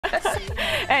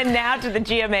And now to the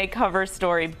GMA cover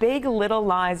story. Big Little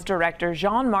Lies director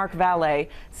Jean-Marc Vallee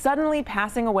suddenly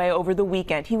passing away over the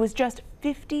weekend. He was just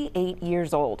 58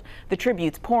 years old. The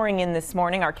tributes pouring in this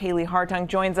morning. Our Kaylee Hartung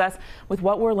joins us with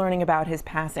what we're learning about his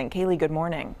passing. Kaylee, good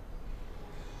morning.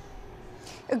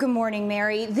 Good morning,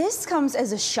 Mary. This comes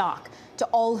as a shock to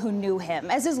all who knew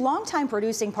him. As his longtime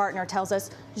producing partner tells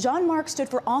us, Jean-Marc stood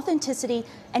for authenticity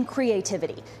and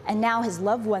creativity. And now his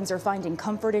loved ones are finding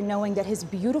comfort in knowing that his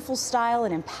beautiful style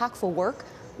and impactful work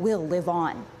will live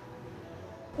on.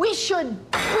 We should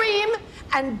scream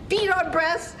and beat our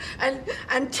breasts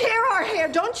and tear our hair.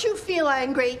 Don't you feel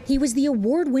angry? He was the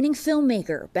award-winning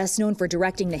filmmaker, best known for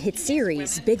directing the hit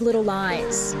series Big Little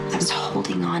Lies. I was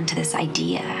holding on to this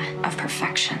idea of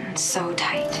perfection so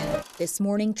tight. This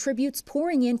morning, tributes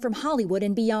pouring in from Hollywood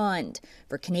and beyond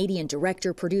for Canadian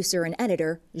director, producer, and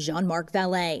editor Jean-Marc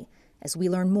Vallee, as we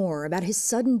learn more about his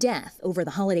sudden death over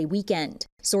the holiday weekend.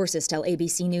 Sources tell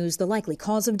ABC News the likely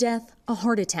cause of death, a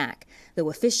heart attack, though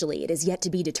officially it is yet to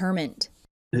be determined.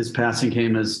 His passing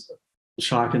came as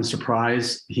shock and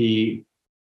surprise. He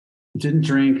didn't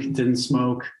drink, didn't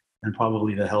smoke, and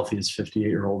probably the healthiest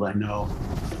 58-year-old I know.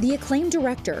 The acclaimed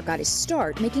director got his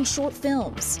start making short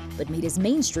films, but made his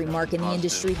mainstream mark in the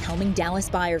industry helming Dallas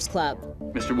Buyers Club.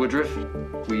 Mr. Woodruff,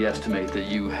 we estimate that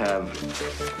you have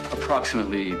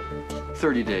approximately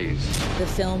 30 days. The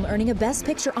film earning a Best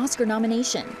Picture Oscar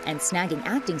nomination and snagging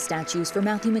acting statues for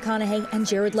Matthew McConaughey and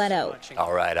Jared Leto.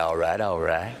 All right, all right, all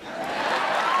right.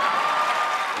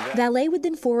 Vallee would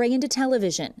then foray into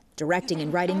television, directing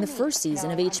and writing the first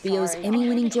season of HBO's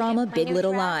Emmy-winning drama Big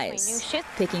Little Lies,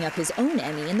 picking up his own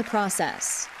Emmy in the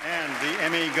process. And the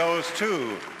Emmy goes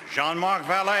to Jean-Marc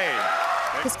Vallee.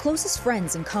 His closest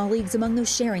friends and colleagues among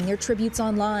those sharing their tributes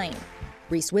online.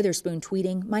 Reese Witherspoon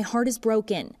tweeting, "My heart is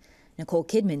broken." Nicole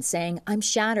Kidman saying, "I'm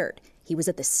shattered. He was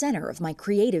at the center of my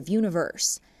creative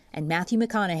universe." And Matthew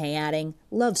McConaughey adding,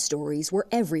 "Love stories were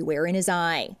everywhere in his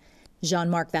eye."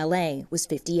 Jean-Marc Vallee was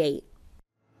 58.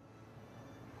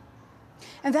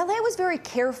 And Vallee was very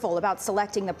careful about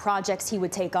selecting the projects he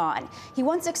would take on. He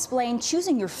once explained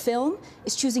choosing your film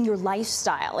is choosing your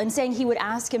lifestyle, and saying he would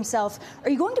ask himself, are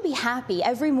you going to be happy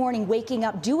every morning waking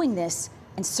up doing this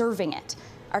and serving it?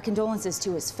 Our condolences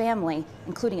to his family,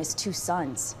 including his 2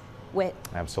 sons. Whit.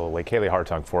 Absolutely. Kaylee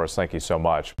Hartung for us. Thank you so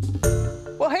much.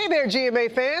 Well, hey there, GMA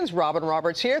fans. Robin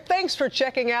Roberts here. Thanks for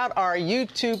checking out our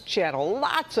YouTube channel.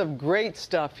 Lots of great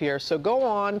stuff here. So go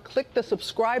on, click the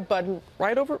subscribe button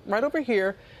right over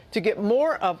here to get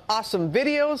more of awesome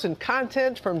videos and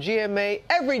content from GMA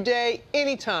every day,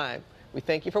 anytime. We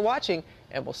thank you for watching,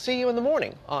 and we'll see you in the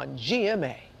morning on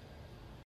GMA.